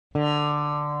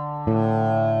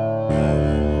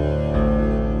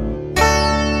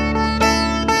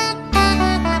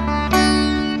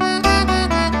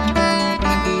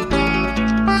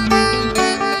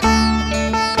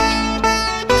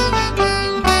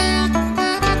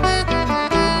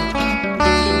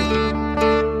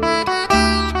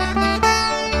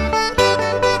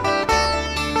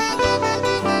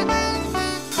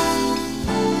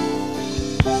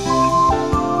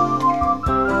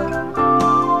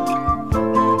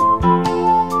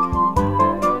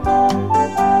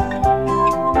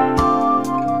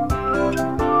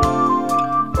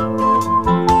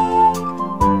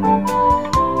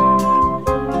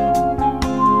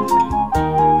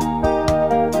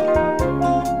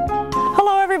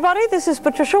This is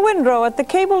Patricia Windrow at the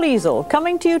Cable Easel,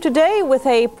 coming to you today with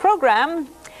a program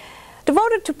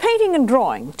devoted to painting and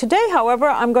drawing. Today, however,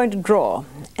 I'm going to draw,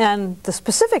 and the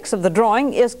specifics of the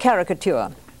drawing is caricature.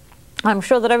 I'm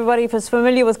sure that everybody is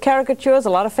familiar with caricatures.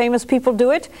 A lot of famous people do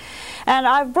it. And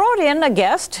I've brought in a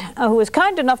guest who is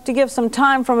kind enough to give some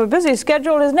time from a busy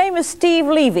schedule. His name is Steve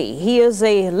Levy. He is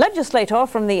a legislator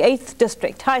from the 8th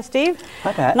District. Hi, Steve.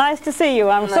 Hi, Pat. Nice to see you.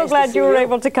 I'm so glad you were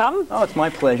able to come. Oh, it's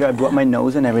my pleasure. I brought my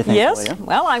nose and everything for you.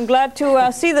 Well, I'm glad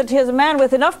to see that he's a man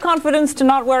with enough confidence to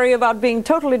not worry about being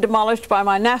totally demolished by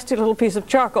my nasty little piece of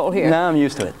charcoal here. No, I'm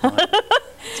used to it.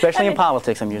 Especially in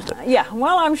politics, I'm used to it. Yeah,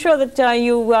 well, I'm sure that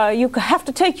you have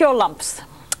to take your lumps.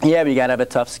 Yeah, but you got to have a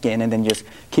tough skin and then just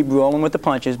keep rolling with the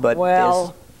punches. But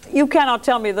well, you cannot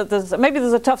tell me that maybe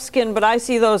there's a tough skin, but I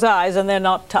see those eyes and they're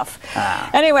not tough.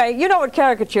 Anyway, you know what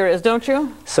caricature is, don't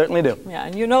you? Certainly do. Yeah,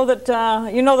 and you know that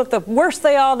the worse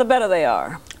they are, the better they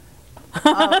are.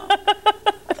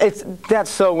 That's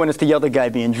so when it's the other guy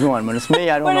being drawn. When it's me,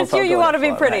 I don't know if I'll go that far. When it's you want to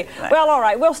be pretty. Right. Well, all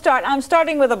right, we'll start. I'm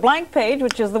starting with a blank page,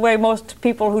 which is the way most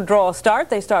people who draw start.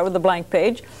 They start with a blank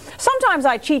page. Sometimes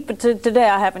I cheat, but today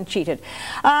I haven't cheated.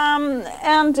 You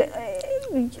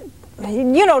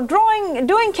know,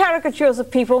 doing caricatures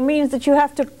of people means that you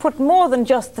have to put more than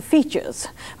just the features,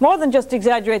 more than just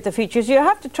exaggerate the features. You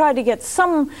have to try to get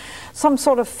some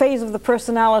sort of phase of the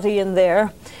personality in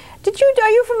there. Are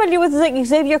you familiar with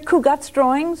Xavier Cugat's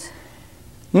drawings?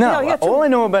 No, all I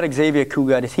know about Xavier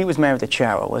Cugat is he was married to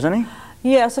Charo, wasn't he?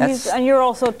 Yes, and you're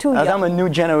also too young. I'm a new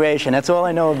generation. That's all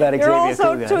I know about Xavier Cugat. You're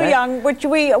also too young, which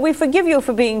we forgive you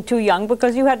for being too young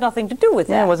because you had nothing to do with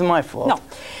that. Yeah, it wasn't my fault. No.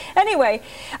 Anyway,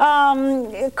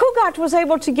 Cugat was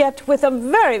able to get, with a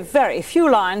very, very few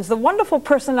lines, the wonderful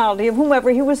personality of whomever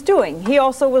he was doing. He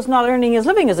also was not earning his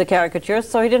living as a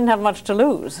caricaturist, so he didn't have much to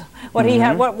lose. What he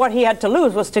had to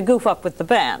lose was to goof up with the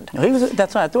band.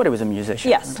 That's why I thought he was a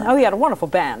musician. Yes. Oh, he had a wonderful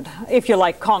band, if you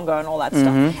like conga and all that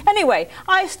stuff. Anyway,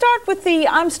 I'm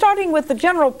starting with the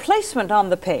general placement on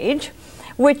the page,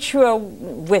 which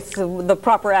with the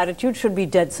proper attitude should be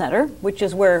dead center, which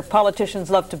is where politicians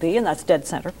love to be, and that's dead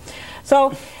center.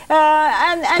 So,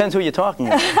 depends who you're talking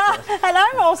about. And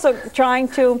I'm also trying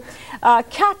to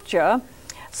capture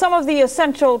some of the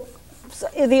essential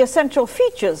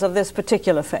features of this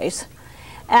particular face.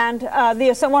 And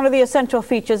one of the essential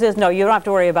features is, no, you don't have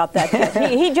to worry about that yet.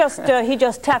 he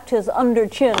just tapped his under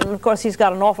chin. Of course, he's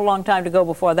got an awful long time to go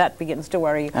before that begins to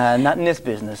worry you. Not in this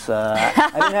business. I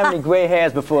didn't have any gray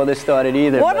hairs before this started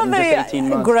either. What are just 18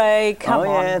 months. Gray? Come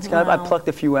on. Yeah, I plucked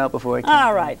a few out before I came.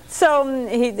 All right. So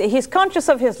he's conscious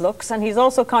of his looks, and he's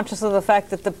also conscious of the fact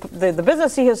that the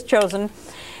business he has chosen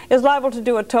is liable to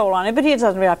do a toll on him, but he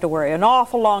doesn't really have to worry. An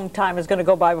awful long time is going to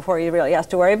go by before he really has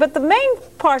to worry. But the main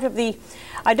part of the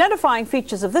identifying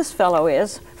features of this fellow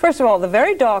is, first of all, the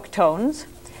very dark tones,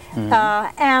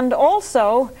 and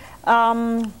also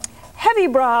heavy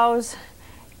brows.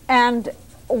 And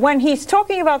when he's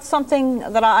talking about something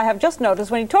that I have just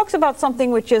noticed, when he talks about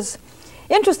something which is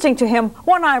interesting to him,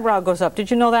 one eyebrow goes up.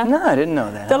 Did you know that? No, I didn't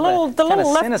know that. The little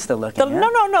left, sinister looking.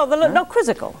 No,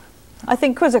 quizzical. I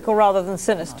think quizzical rather than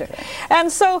sinister. Okay.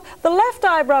 And so the left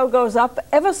eyebrow goes up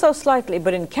ever so slightly,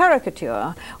 but in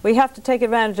caricature, we have to take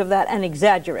advantage of that and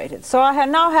exaggerate it. So I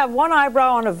now have one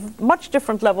eyebrow on a much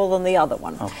different level than the other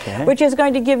one, which is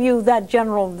going to give you the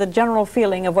general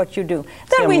feeling of what you do.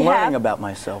 Then I'm learning about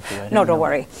myself here. No, don't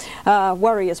worry.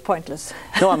 Worry is pointless.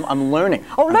 No, I'm learning.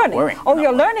 Oh, learning.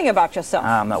 You're learning about yourself.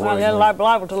 I'm not worried. You're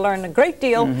liable to learn a great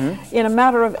deal in a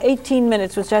matter of 18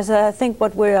 minutes, which is, I think,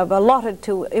 what we have allotted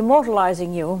to immortalizing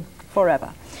you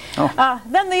forever.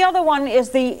 Then the other one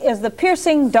is the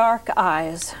piercing dark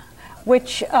eyes,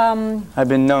 which I've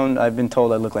been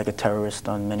told I look like a terrorist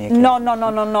on many occasions.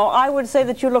 No. I would say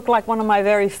that you look like one of my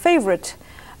very favorite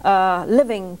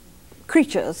living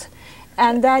creatures,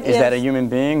 And that is that a human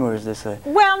being, or is this a...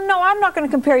 Well, no, I'm not going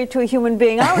to compare you to a human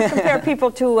being. I would compare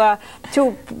people to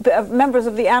members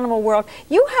of the animal world.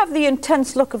 You have the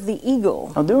intense look of the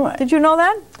eagle. Oh, do I? Did you know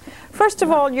that? First of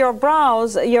all, your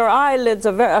brows, your eyelids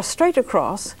are straight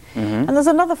across. And there's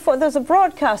a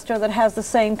broadcaster that has the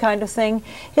same kind of thing.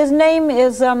 His name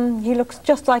is, he looks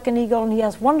just like an eagle, and he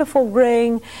has wonderful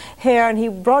graying hair, and he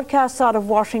broadcasts out of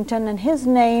Washington, and his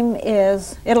name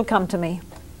is, it'll come to me.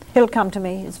 It'll come to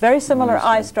me. It's very similar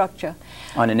eye structure.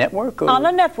 On a network? Or? On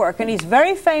a network, and he's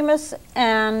very famous,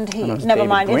 and he, never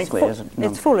mind,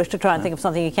 it's foolish to try and think of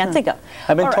something you can't think of.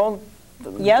 I've been told...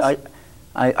 Yes?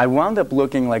 I wound up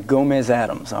looking like Gomez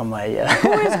Adams on my...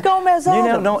 Who is Gomez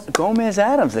Adams? You know, Gomez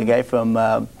Adams, the guy from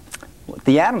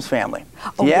the Addams Family.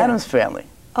 The Addams Family.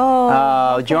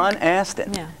 Oh. John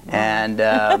Astin. Yeah. And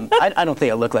I don't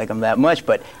think I look like him that much,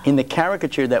 but in the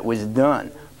caricature that was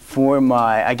done for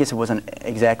my... I guess it wasn't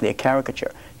exactly a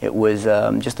caricature. It was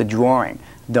just a drawing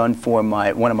done for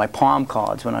one of my palm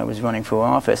cards when I was running for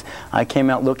office. I came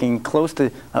out looking close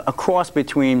to a cross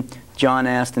between John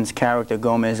Astin's character,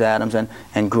 Gomez Adams, and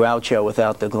Groucho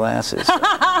without the glasses.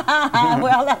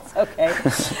 Well, that's okay.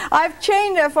 I've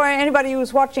changed, for anybody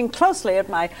who's watching closely at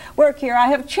my work here, I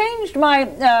have changed my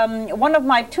one of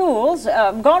my tools,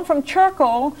 gone from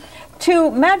charcoal to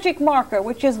magic marker,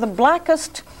 which is the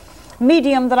blackest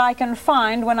medium that I can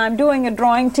find when I'm doing a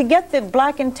drawing to get the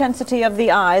black intensity of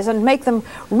the eyes and make them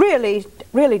really,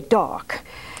 really dark.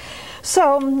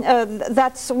 So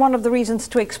that's one of the reasons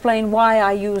to explain why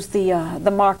I use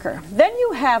the marker. Then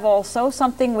you have also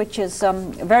something which is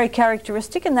very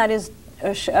characteristic, and that is,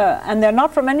 and they're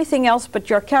not from anything else but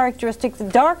your characteristic, the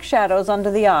dark shadows under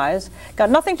the eyes.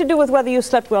 Got nothing to do with whether you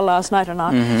slept well last night or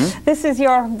not. This is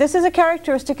a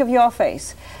characteristic of your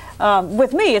face.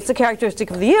 With me, it's a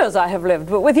characteristic of the years I have lived,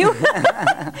 but with you,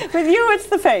 with you, it's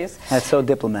the face. That's so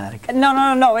diplomatic.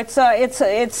 No.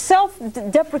 It's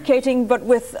self-deprecating, but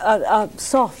with a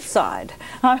soft side.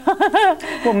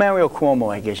 Well, Mario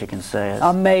Cuomo, I guess you can say.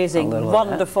 Amazing,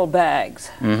 wonderful bags.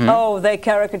 Oh, they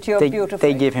caricature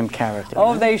beautifully. They give him character.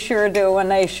 Oh, they sure do, and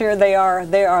they are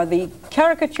the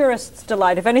caricaturist's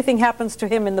delight. If anything happens to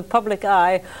him in the public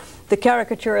eye, the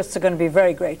caricaturists are going to be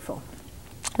very grateful.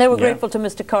 They were grateful to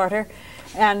Mr. Carter,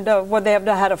 and they have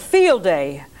had a field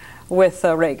day with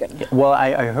Reagan. Yeah, well,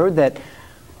 I heard that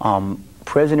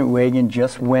President Reagan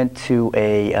just went to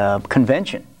a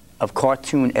convention of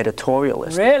cartoon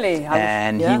editorialists. Really?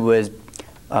 And he was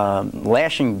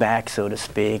lashing back, so to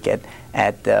speak,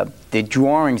 at the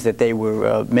drawings that they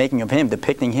were making of him,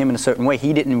 depicting him in a certain way.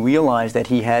 He didn't realize that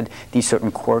he had these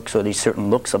certain quirks or these certain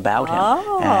looks about him.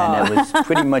 And it was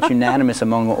pretty much unanimous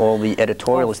among all the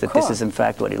editorialists that this is in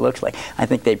fact what he looks like. I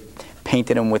think they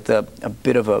painted him with a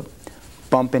bit of a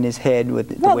bump in his head with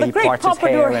the way he parts his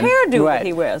hair. Well, the great pompadour hairdo that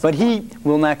he wears. But he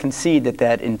will not concede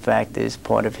that in fact is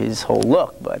part of his whole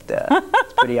look, but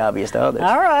it's pretty obvious to others.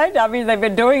 All right. I mean, they've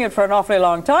been doing it for an awfully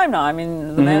long time now. I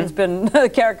mean, the man's been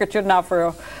caricatured now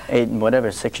for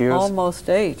 6 years? Almost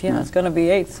 8, yeah. It's going to be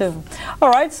 8 soon. All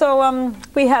right, so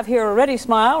we have here a ready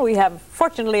smile. We have,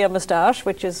 fortunately, a mustache,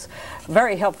 which is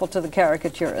very helpful to the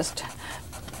caricaturist.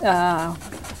 Can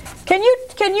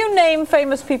you name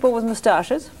famous people with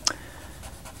mustaches?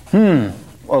 Well,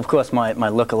 of course, my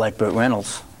look-alike Burt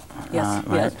Reynolds. Yes,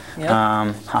 right? yes.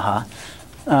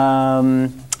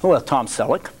 Well, Tom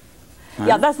Selleck.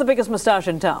 Yeah, that's the biggest mustache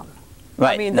in town.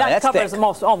 Right. I mean, that covers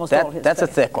almost all his face. That's a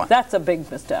thick one. That's a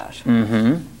big mustache. Let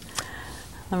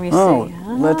me see.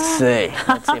 Let's see.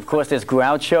 Of course, there's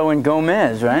Groucho and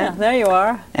Gomez, right? Yeah, there you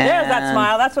are. And there's that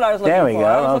smile. That's what I was looking for. There we go.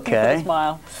 I was looking for the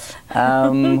smile.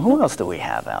 Who else do we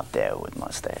have out there with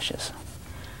mustaches?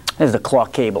 There's the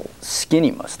Clark Cable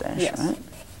skinny mustache, right?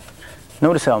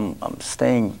 Notice how I'm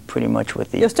staying pretty much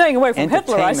with the You're staying away from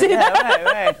Hitler, I see. Yeah,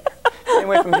 right. Staying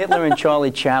away from Hitler and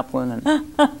Charlie Chaplin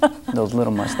and those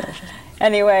little mustaches.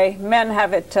 Anyway, men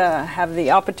have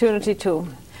the opportunity to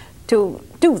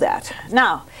do that.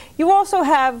 Now, you also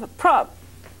have,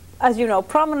 as you know,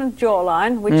 prominent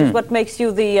jawline, which is what makes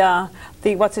you the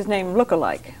what's his name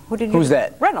look-alike. Who's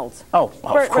that? Reynolds. Oh,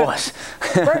 of course.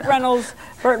 Burt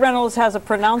Reynolds has a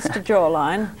pronounced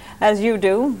jawline, as you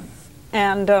do,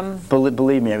 and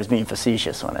believe me, I was being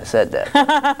facetious when I said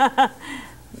that.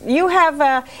 You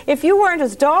have, if you weren't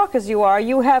as dark as you are,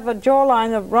 you have a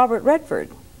jawline of Robert Redford.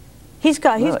 He's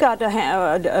got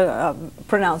a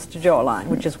pronounced jawline,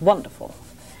 which is wonderful.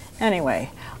 Anyway,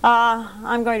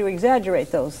 I'm going to exaggerate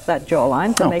that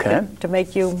jawline to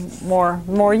make you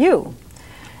more you.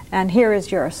 And here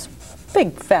is your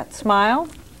big fat smile.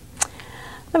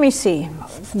 Let me see.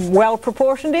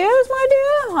 Well-proportioned ears, my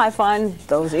dear. I find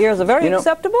those ears are very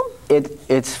acceptable.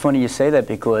 It's funny you say that,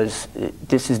 because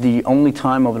this is the only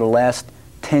time over the last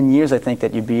 10 years, I think,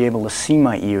 that you'd be able to see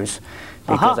my ears.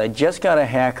 Because I just got a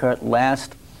haircut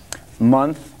last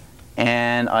month,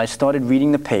 and I started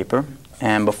reading the paper,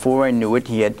 and before I knew it,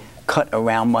 he had cut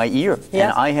around my ear. Yes.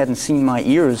 And I hadn't seen my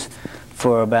ears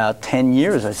for about 10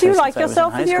 years. Do you like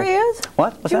yourself with your ears?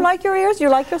 What? Do you like your ears? You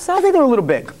like yourself? I think they're a little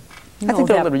big. No, I think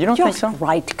they're a little. You don't think so?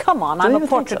 Right. Come on. I'm a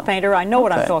portrait painter. I know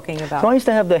what I'm talking about. So I used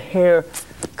to have the hair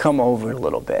come over a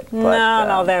little bit. But,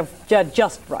 no, they're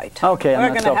just right. Okay,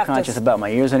 I'm not self-conscious about my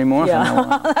ears anymore.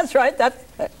 Yeah, that's right. That's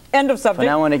end of subject. From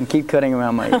now on, I can keep cutting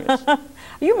around my ears. Are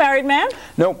you married, man?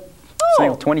 Nope. Oh.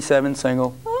 Single. 27,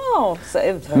 single. Oh.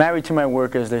 Married to my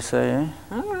work, as they say. Eh?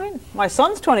 All right. My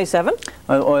son's 27.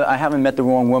 I haven't met the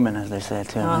wrong woman, as they say,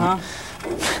 too.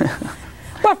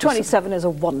 Well, 27 is a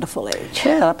wonderful age.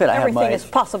 Yeah, I bet I have Everything is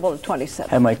possible at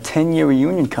 27. I have my 10-year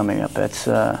reunion coming up. That's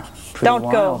pretty Don't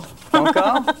wild. go. Don't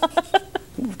go?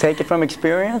 Take it from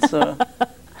experience?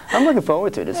 I'm looking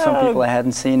forward to it. There's some people I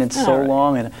hadn't seen in so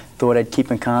long, and thought I'd keep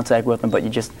in contact with them, but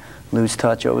you just lose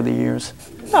touch over the years.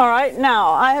 All right,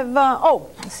 now I have.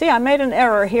 See, I made an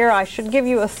error here. I should give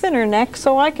you a thinner neck,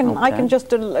 so I can just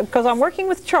because I'm working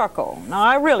with charcoal. Now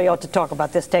I really ought to talk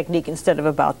about this technique instead of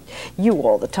about you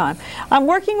all the time. I'm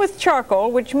working with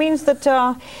charcoal, which means that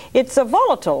it's a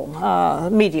volatile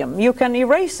medium. You can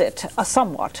erase it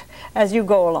somewhat as you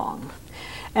go along.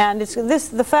 And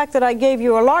the fact that I gave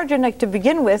you a larger neck to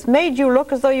begin with made you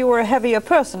look as though you were a heavier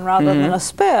person rather than a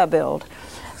spare build.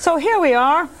 So here we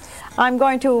are. I'm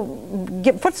going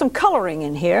to put some coloring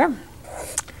in here.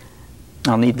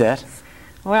 I'll need that.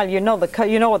 Well, you know what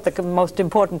the most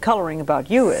important coloring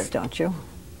about you is, don't you?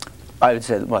 I would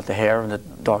say, what, the hair and the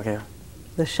dark hair?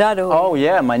 The shadow. Oh,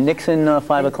 yeah, my Nixon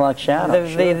 5 o'clock shadow.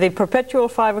 The perpetual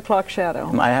 5 o'clock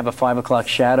shadow. I have a 5 o'clock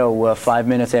shadow 5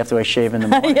 minutes after I shave in the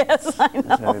morning. Yes, I know.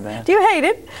 That's very bad. Do you hate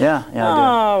it? Yeah, I do.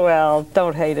 Oh, well,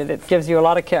 don't hate it. It gives you a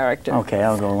lot of character. Okay,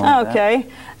 I'll go along with that. Okay,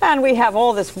 and we have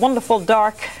all this wonderful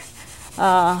dark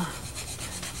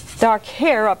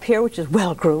hair up here, which is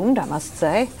well groomed, I must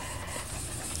say.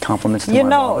 Compliments to my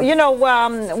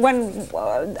barber. When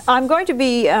I'm going to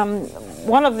be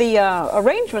one of the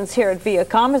arrangements here at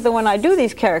Viacom is that when I do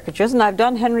these caricatures, and I've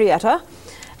done Henrietta,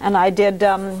 and I did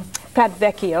Pat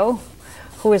Vecchio,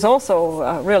 who is also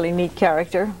a really neat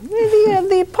character.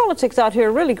 The politics out here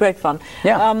are really great fun.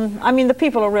 Yeah. I mean, the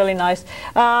people are really nice.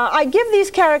 I give these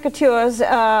caricatures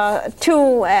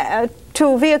to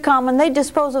Viacom, and they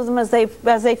dispose of them as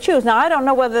they choose. Now, I don't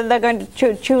know whether they're going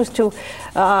to choose to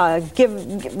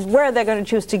where they're going to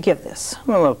choose to give this.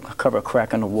 Well, I'll cover a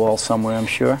crack on the wall somewhere, I'm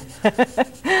sure.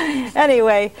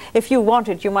 Anyway, if you want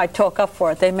it, you might talk up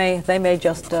for it. They may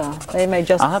just. I'll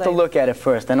have to look at it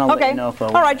first, then I'll let you know if I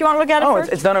want. All right, you want to look at it first?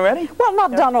 Oh, it's done already? Well,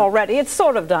 not done already. It's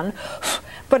sort of done,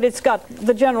 but it's got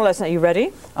the general lesson. Are you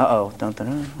ready? Uh-oh.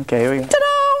 Dun-dun-dun. Okay, here we go.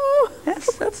 Ta-da!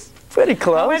 Yes, that's pretty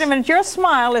close. Oh, wait a minute. Your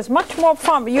smile is much more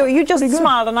prominent. You just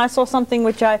smiled, and I saw something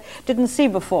which I didn't see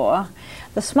before.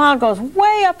 The smile goes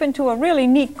way up into a really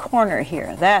neat corner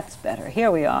here. That's better.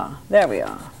 Here we are. There we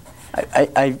are.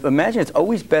 I imagine it's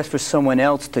always best for someone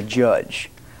else to judge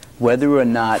whether or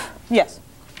not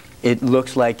it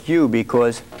looks like you,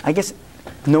 because I guess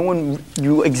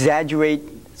you exaggerate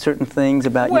certain things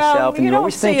about yourself, and you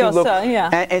always think you look,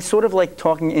 and it's sort of like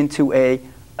talking into a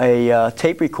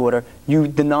tape recorder. You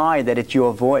deny that it's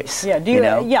your voice. Yeah,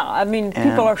 yeah, I mean,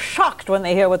 people are shocked when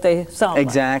they hear what they sound like.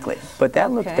 Exactly, but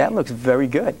that looks very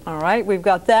good. All right, we've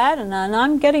got that, and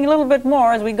I'm getting a little bit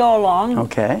more as we go along.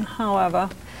 Okay. However,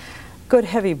 good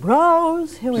heavy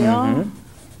brows. Here we are.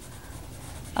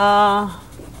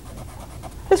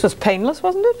 This was painless,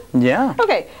 wasn't it? Yeah.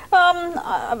 Okay.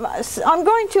 I'm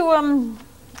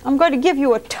going to give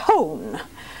you a tone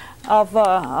of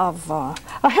a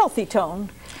healthy tone,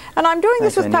 and I'm doing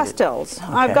this with pastels.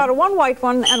 Okay. I've got one white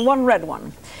one and one red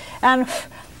one, and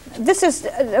this is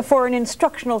for an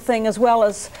instructional thing as well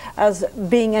as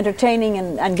being entertaining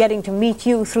and getting to meet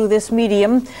you through this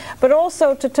medium, but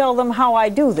also to tell them how I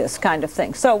do this kind of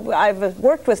thing. So I've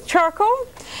worked with charcoal.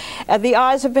 The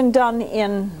eyes have been done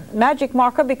in magic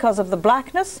marker because of the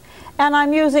blackness, and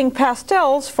I'm using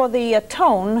pastels for the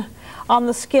tone on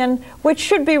the skin, which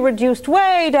should be reduced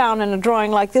way down in a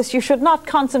drawing like this. You should not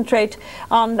concentrate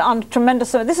on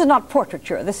tremendous. This is not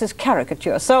portraiture, this is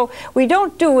caricature. So we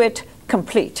don't do it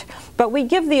complete, but we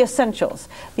give the essentials.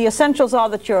 The essentials are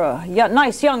that you're a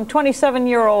nice young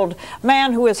 27-year-old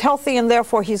man who is healthy, and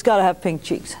therefore he's got to have pink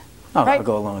cheeks. Oh, right? I'll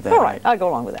go along with that. All right, I'll go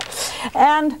along with that.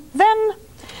 And then,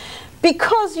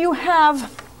 because you have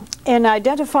in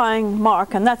identifying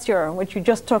Mark, and that's your, what you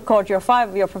just called your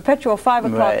perpetual 5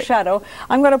 o'clock shadow.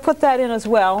 I'm going to put that in as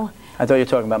well. I thought you were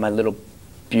talking about my little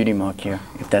beauty mark here,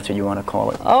 if that's what you want to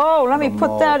call it. Oh, let me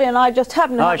put that in. I just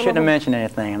happen to have I shouldn't have mentioned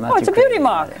anything. I'm not it's a beauty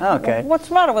mark. Okay. What's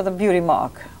the matter with a beauty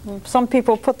mark? Some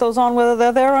people put those on whether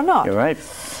they're there or not. You're right.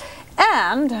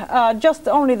 And just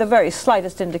only the very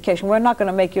slightest indication. We're not going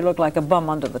to make you look like a bum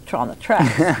on the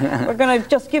track. We're going to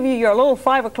just give you your little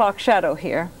 5 o'clock shadow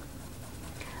here,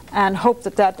 and hope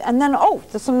that and then, oh,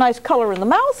 there's some nice color in the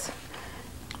mouth.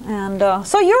 And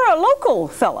so you're a local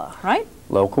fella, right?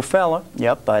 Local fella,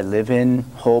 yep. I live in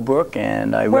Holbrook,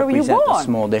 and I represent the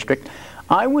small district.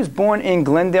 I was born in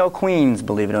Glendale, Queens,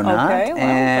 believe it or not,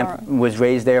 and was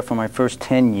raised there for my first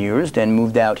 10 years, then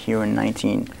moved out here in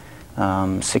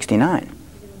 1969,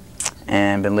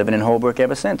 and been living in Holbrook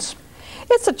ever since.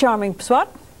 It's a charming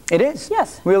spot. It is.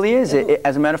 Yes. Really is.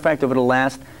 As a matter of fact, over the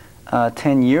last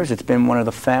 10 years, it's been one of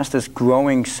the fastest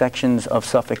growing sections of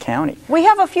Suffolk County. We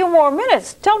have a few more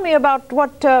minutes. Tell me about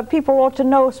what people ought to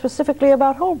know specifically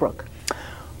about Holbrook.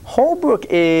 Holbrook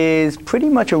is pretty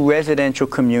much a residential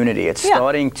community. It's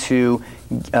starting to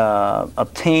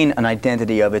obtain an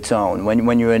identity of its own.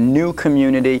 When you're a new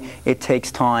community, it takes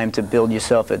time to build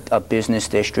yourself a business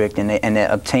district and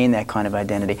obtain that kind of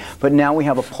identity. But now we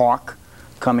have a park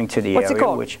coming to the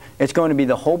area, which it's going to be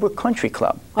the Holbrook Country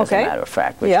Club, as a matter of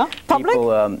fact. Which public?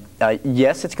 People,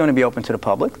 yes, it's going to be open to the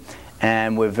public,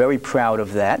 and we're very proud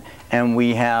of that. And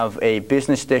we have a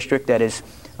business district that is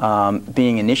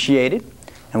being initiated,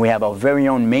 and we have our very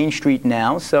own Main Street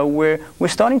now. So we're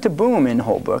starting to boom in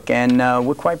Holbrook, and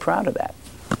we're quite proud of that.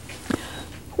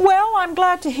 Well, I'm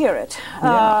glad to hear it.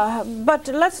 But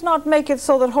let's not make it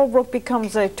so that Holbrook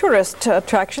becomes a tourist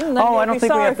attraction. Then I don't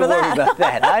think we have to worry about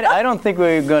that. I don't think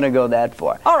we're going to go that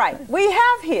far. All right. We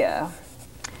have here,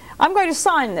 I'm going to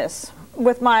sign this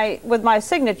with my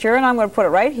signature, and I'm going to put it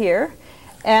right here.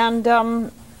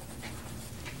 And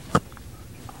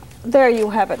there you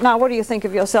have it. Now, what do you think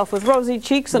of yourself with rosy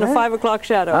cheeks and a 5 o'clock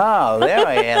shadow? Oh, there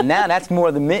I am. Now that's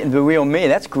more the real me.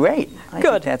 That's great. I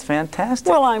think that's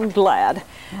fantastic. Well, I'm glad.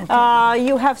 Okay.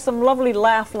 You have some lovely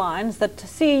laugh lines that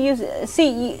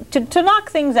to knock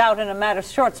things out in a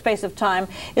short space of time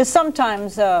is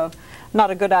sometimes not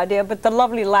a good idea, but the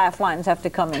lovely laugh lines have to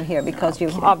come in here because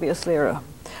you obviously are a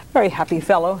very happy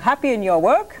fellow. Happy in your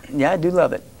work? Yeah, I do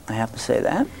love it. I have to say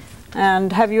that.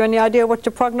 And have you any idea what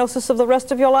your prognosis of the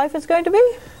rest of your life is going to be?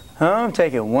 I'm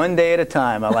taking one day at a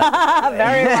time. I like that.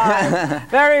 Very wise.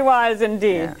 Very wise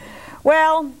indeed. Yeah.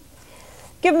 Well,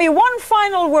 give me one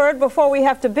final word before we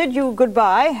have to bid you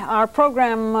goodbye. Our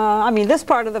program, this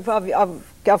part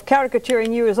of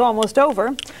caricaturing you is almost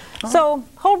over. Oh. So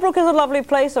Holbrook is a lovely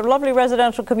place, a lovely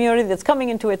residential community that's coming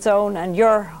into its own, and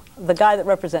you're the guy that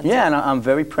represents it. Yeah, and I'm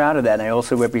very proud of that. And I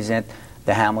also represent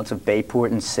the hamlets of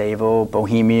Bayport and Sayville,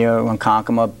 Bohemia,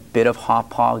 Ronkonkoma, a bit of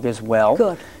Hauppauge as well.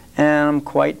 Good. And I'm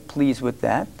quite pleased with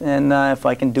that. And if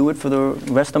I can do it for the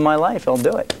rest of my life, I'll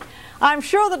do it. I'm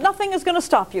sure that nothing is going to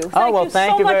stop you.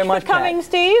 Thank you very much for coming, Pat.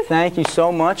 Steve. Thank you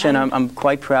so much, and I'm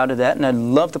quite proud of that. And I'd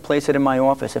love to place it in my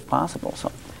office if possible.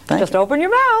 So, just open your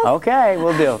mouth. Okay,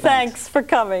 we'll do. Thanks for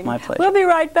coming. My pleasure. We'll be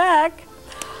right back.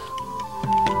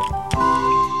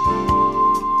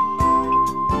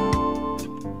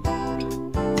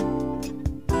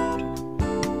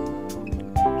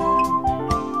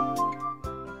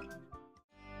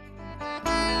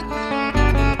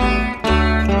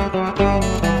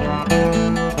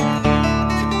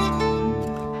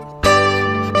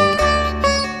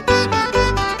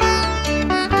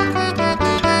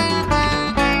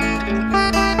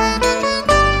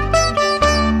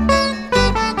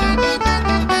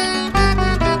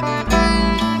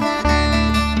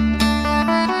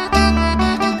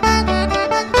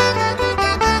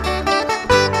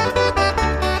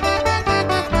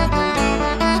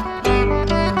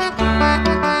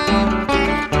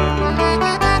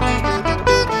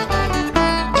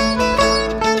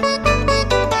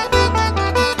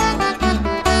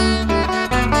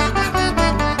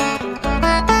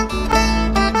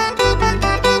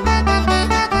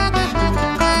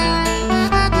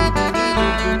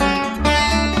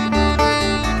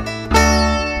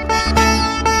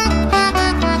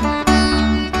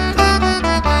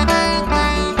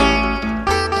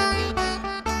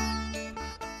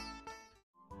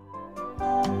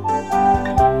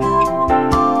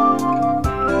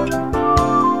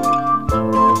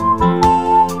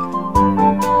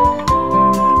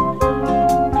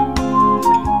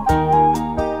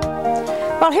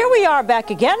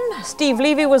 Back again. Steve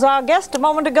Levy was our guest a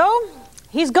moment ago.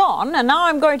 He's gone, and now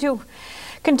I'm going to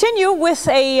continue with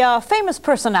a famous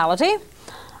personality.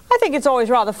 I think it's always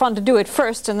rather fun to do it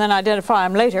first and then identify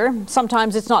them later.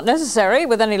 Sometimes it's not necessary.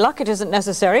 With any luck, it isn't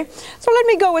necessary. So let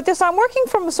me go with this. I'm working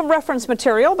from some reference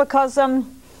material because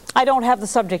I don't have the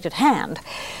subject at hand.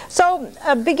 So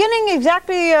beginning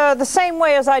exactly the same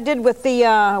way as I did with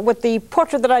the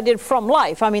portrait that I did from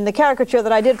life, I mean the caricature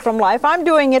that I did from life, I'm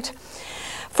doing it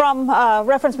from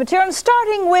reference material and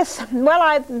starting with,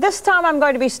 well, this time I'm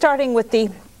going to be starting with the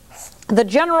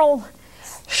general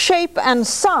shape and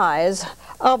size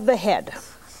of the head.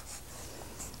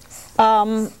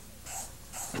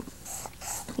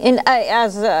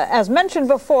 As mentioned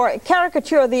before,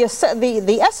 caricature,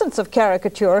 the essence of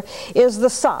caricature is the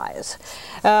size,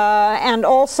 and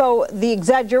also the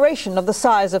exaggeration of the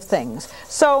size of things.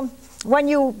 So when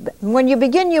you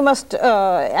begin, you must,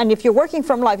 and if you're working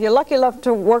from life, you're lucky enough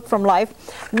to work from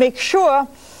life, make sure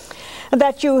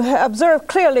that you observe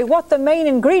clearly what the main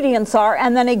ingredients are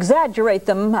and then exaggerate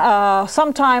them,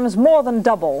 sometimes more than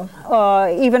double,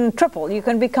 even triple. You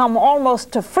can become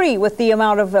almost free with the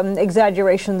amount of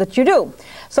exaggeration that you do.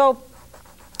 So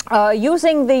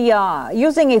using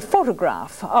a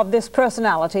photograph of this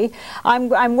personality,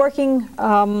 I'm working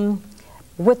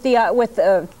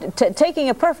taking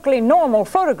a perfectly normal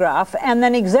photograph and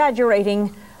then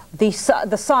exaggerating the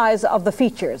size of the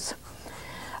features.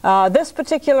 This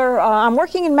particular, I'm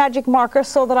working in magic marker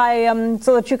so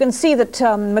that you can see that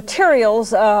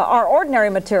materials are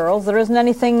ordinary materials. There isn't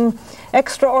anything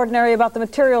extraordinary about the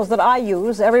materials that I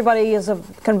use. Everybody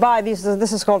can buy these.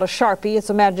 This is called a Sharpie. It's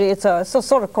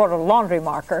sort of called a laundry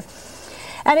marker.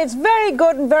 And it's very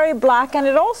good and very black, and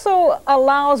it also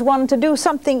allows one to do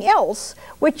something else,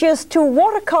 which is to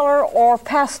watercolor or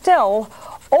pastel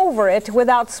over it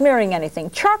without smearing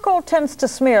anything. Charcoal tends to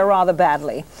smear rather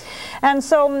badly. And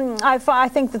so I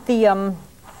think that the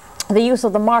use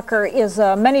of the marker is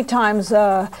many times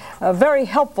very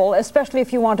helpful, especially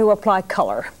if you want to apply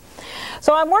color.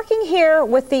 So I'm working here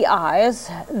with the eyes.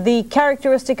 The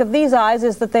characteristic of these eyes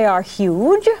is that they are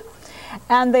huge,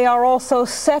 and they are also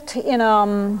set in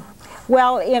I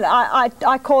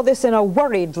call this in a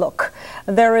worried look.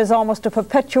 There is almost a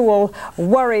perpetual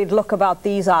worried look about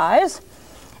these eyes.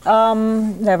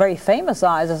 They're very famous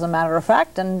eyes, as a matter of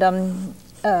fact, and the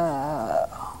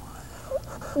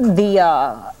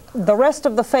rest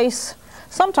of the face,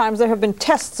 sometimes there have been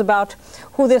tests about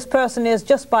who this person is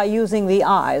just by using the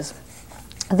eyes.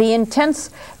 The intense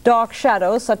dark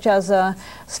shadows, such as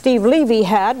Steve Levy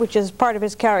had, which is part of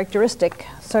his characteristic,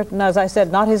 certain, as I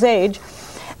said, not his age,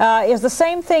 is the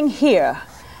same thing here.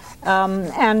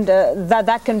 And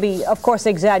that can be, of course,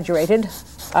 exaggerated,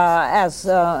 as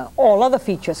all other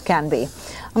features can be.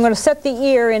 I'm going to set the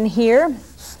ear in here,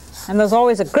 and there's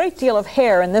always a great deal of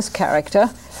hair in this character,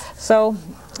 so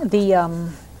the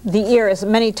ear is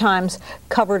many times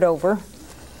covered over.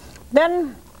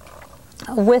 Then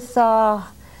with the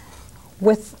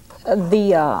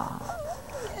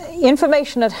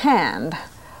information at hand,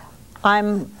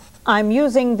 I'm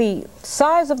using the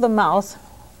size of the mouth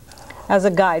as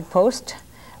a guidepost,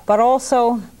 but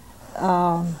also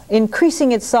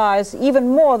increasing its size even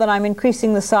more than I'm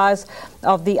increasing the size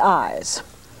of the eyes.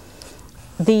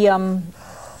 There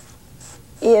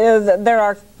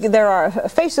are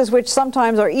faces which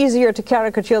sometimes are easier to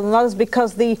caricature than others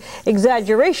because the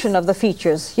exaggeration of the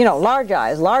features, you know, large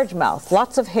eyes, large mouth,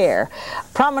 lots of hair,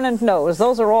 prominent nose,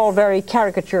 those are all very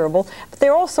caricaturable, but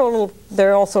they're also a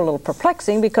little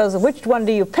perplexing, because which one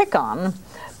do you pick on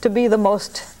to be the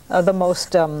most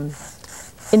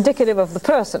indicative of the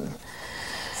person?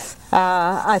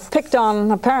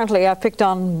 Apparently I picked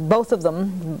on both of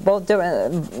them, both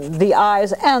the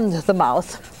eyes and the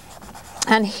mouth.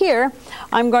 And here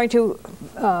I'm going to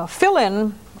fill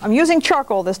in, I'm using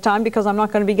charcoal this time because I'm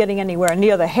not going to be getting anywhere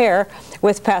near the hair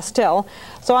with pastel.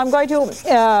 So I'm going to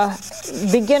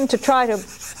begin to try to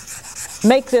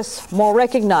make this more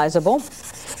recognizable,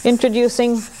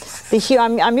 introducing the hue.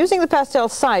 I'm using the pastel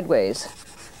sideways.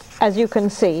 As you can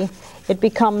see, it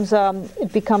becomes a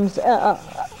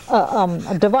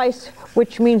device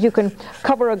which means you can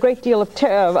cover a great deal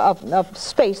of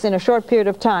space in a short period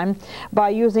of time by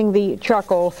using the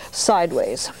charcoal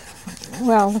sideways.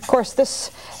 Well, of course,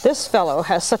 this fellow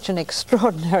has such an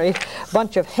extraordinary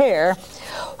bunch of hair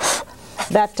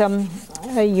that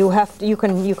you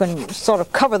can sort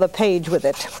of cover the page with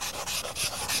it.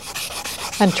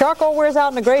 And charcoal wears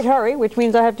out in a great hurry, which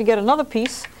means I have to get another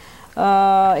piece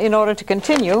in order to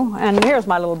continue. And here's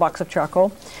my little box of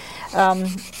charcoal.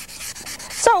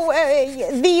 So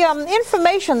the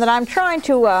information that I'm trying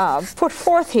to put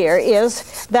forth here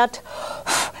is that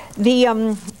the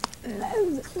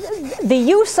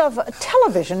use of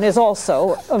television is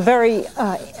also very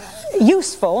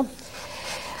useful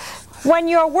when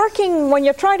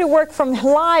you're trying to work from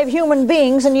live human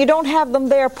beings and you don't have them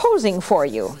there posing for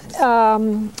you,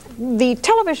 the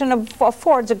television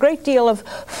affords a great deal of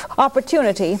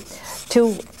opportunity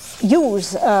to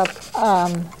use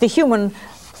the human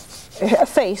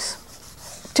face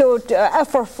for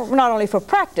not only for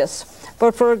practice,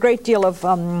 but for a great deal of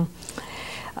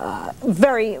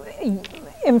very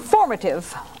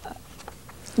informative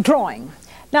drawing.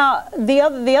 Now, the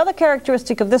other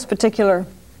characteristic of this particular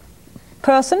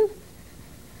person,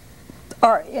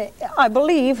 or I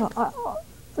believe,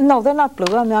 no, they're not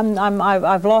blue.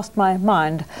 I've lost my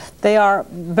mind. They are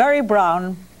very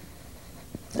brown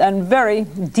and very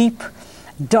deep,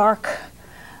 dark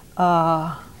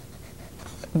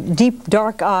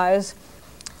eyes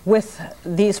with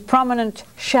these prominent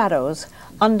shadows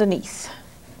underneath.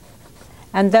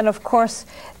 And then, of course,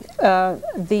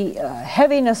 the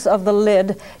heaviness of the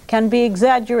lid can be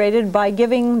exaggerated by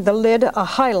giving the lid a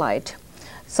highlight,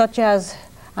 such as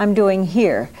I'm doing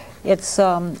here. It's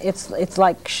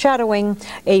like shadowing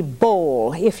a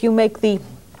bowl. If you make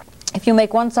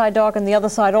one side dark and the other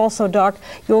side also dark,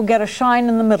 you'll get a shine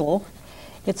in the middle.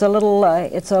 It's a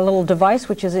little device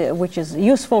which is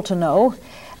useful to know,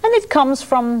 and it comes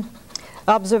from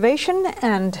observation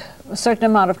and a certain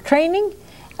amount of training,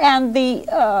 and the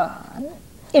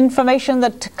information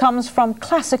that comes from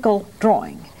classical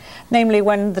drawing, namely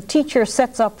when the teacher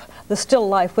sets up the still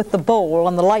life with the bowl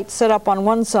and the light set up on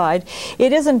one side.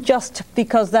 It isn't just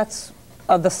because that's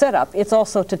the setup, it's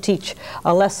also to teach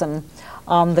a lesson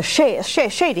on the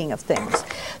shading of things.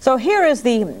 So here is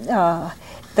the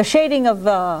shading of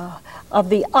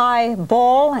the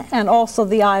eyeball and also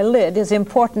the eyelid is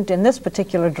important in this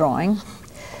particular drawing.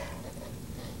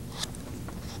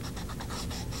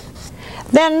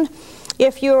 Then,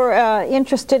 if you're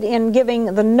interested in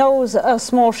giving the nose a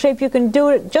small shape, you can do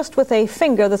it just with a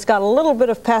finger that's got a little bit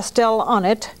of pastel on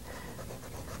it.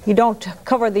 You don't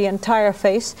cover the entire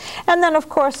face. And then, of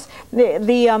course,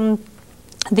 the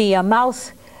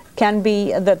mouth can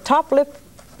be, the top lip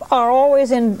are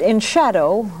always in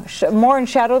shadow, more in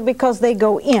shadow because they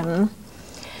go in.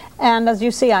 And as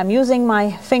you see, I'm using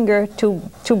my finger to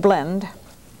blend.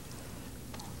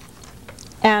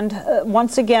 And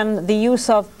once again, the use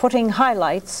of putting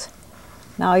highlights.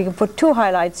 Now you can put two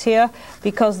highlights here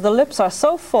because the lips are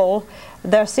so full,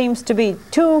 there seems to be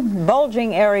two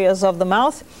bulging areas of the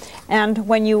mouth. And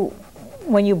when you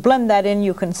blend that in,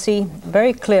 you can see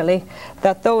very clearly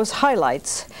that those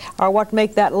highlights are what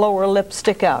make that lower lip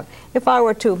stick out. If I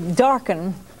were to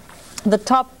darken the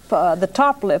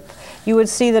top lip, you would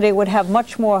see that it would have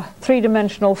much more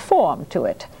three-dimensional form to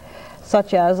it,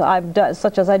 such as I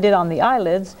did on the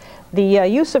eyelids. The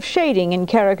use of shading in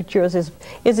caricatures is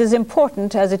as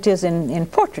important as it is in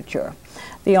portraiture.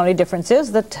 The only difference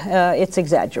is that it's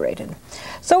exaggerated.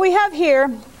 So we have here,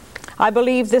 I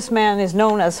believe this man is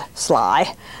known as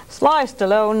Sly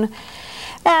Stallone,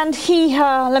 and he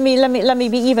let me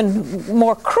be even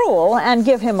more cruel and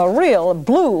give him a real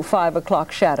blue 5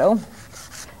 o'clock shadow,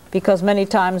 because many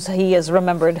times he is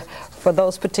remembered for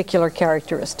those particular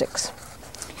characteristics.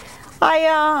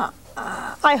 I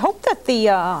hope that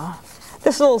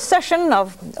this little session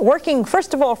of working,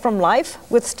 first of all, from life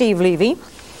with Steve Levy,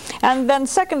 and then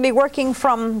secondly, working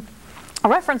from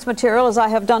reference material, as I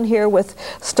have done here with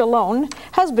Stallone,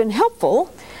 has been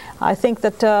helpful. I think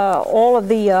that all of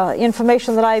the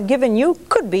information that I've given you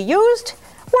could be used.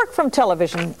 Work from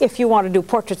television if you want to do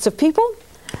portraits of people,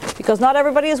 because not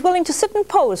everybody is willing to sit and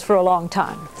pose for a long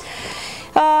time.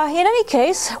 In any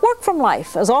case, work from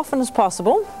life as often as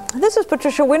possible. This is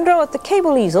Patricia Windrow at the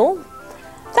Cable Easel,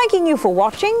 thanking you for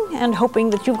watching and hoping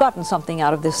that you've gotten something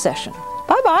out of this session.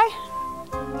 Bye-bye.